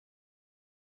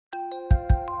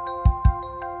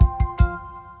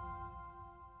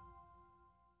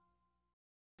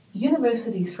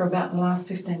universities for about the last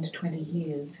 15 to 20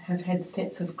 years have had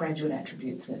sets of graduate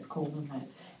attributes, let's call them that.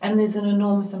 And there's an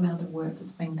enormous amount of work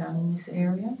that's been done in this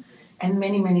area, and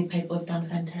many, many people have done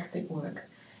fantastic work.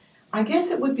 I guess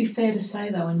it would be fair to say,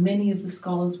 though, and many of the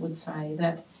scholars would say,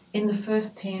 that in the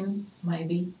first 10,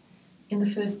 maybe, in the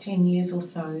first 10 years or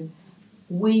so,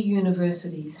 we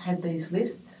universities had these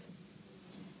lists.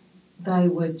 They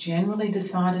were generally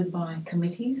decided by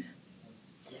committees.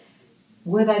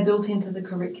 Were they built into the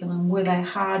curriculum? Were they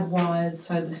hardwired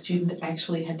so the student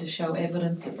actually had to show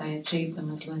evidence that they achieved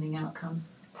them as learning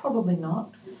outcomes? Probably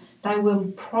not. They were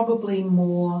probably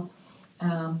more,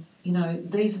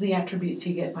 these are the attributes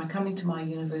you get by coming to my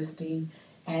university,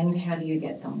 and how do you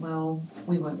get them? Well,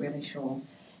 we weren't really sure.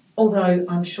 Although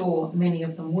I'm sure many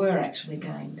of them were actually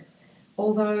gained.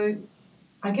 Although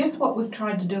I guess what we've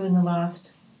tried to do in the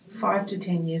last 5 to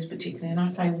 10 years particularly, and I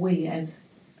say we as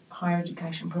higher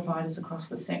education providers across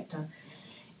the sector,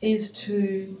 is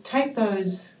to take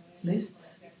those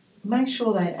lists, make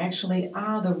sure they actually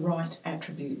are the right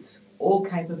attributes or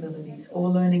capabilities or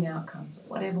learning outcomes,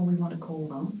 whatever we want to call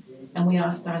them, and we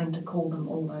are starting to call them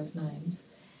all those names,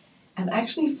 and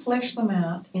actually flesh them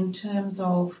out in terms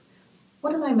of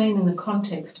what do they mean in the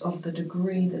context of the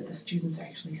degree that the student's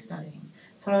actually studying.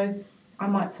 So I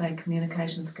might say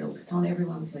communication skills, it's on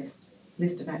everyone's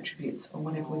list of attributes or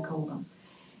whatever we call them.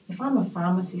 If I'm a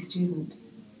pharmacy student,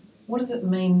 what does it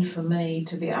mean for me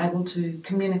to be able to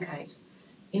communicate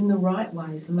in the right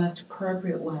ways, the most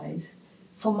appropriate ways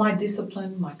for my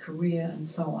discipline, my career, and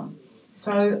so on?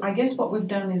 So I guess what we've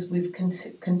done is we've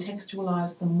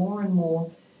contextualised them more and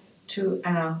more to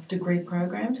our degree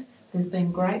programs. There's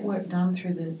been great work done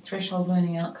through the Threshold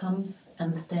Learning Outcomes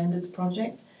and the Standards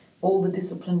Project. All the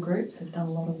discipline groups have done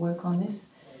a lot of work on this.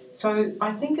 So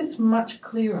I think it's much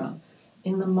clearer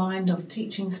in the mind of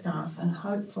teaching staff and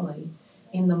hopefully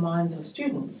in the minds of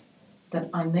students that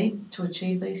I need to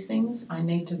achieve these things, I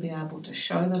need to be able to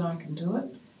show that I can do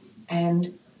it,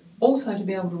 and also to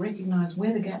be able to recognise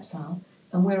where the gaps are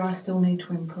and where I still need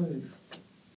to improve.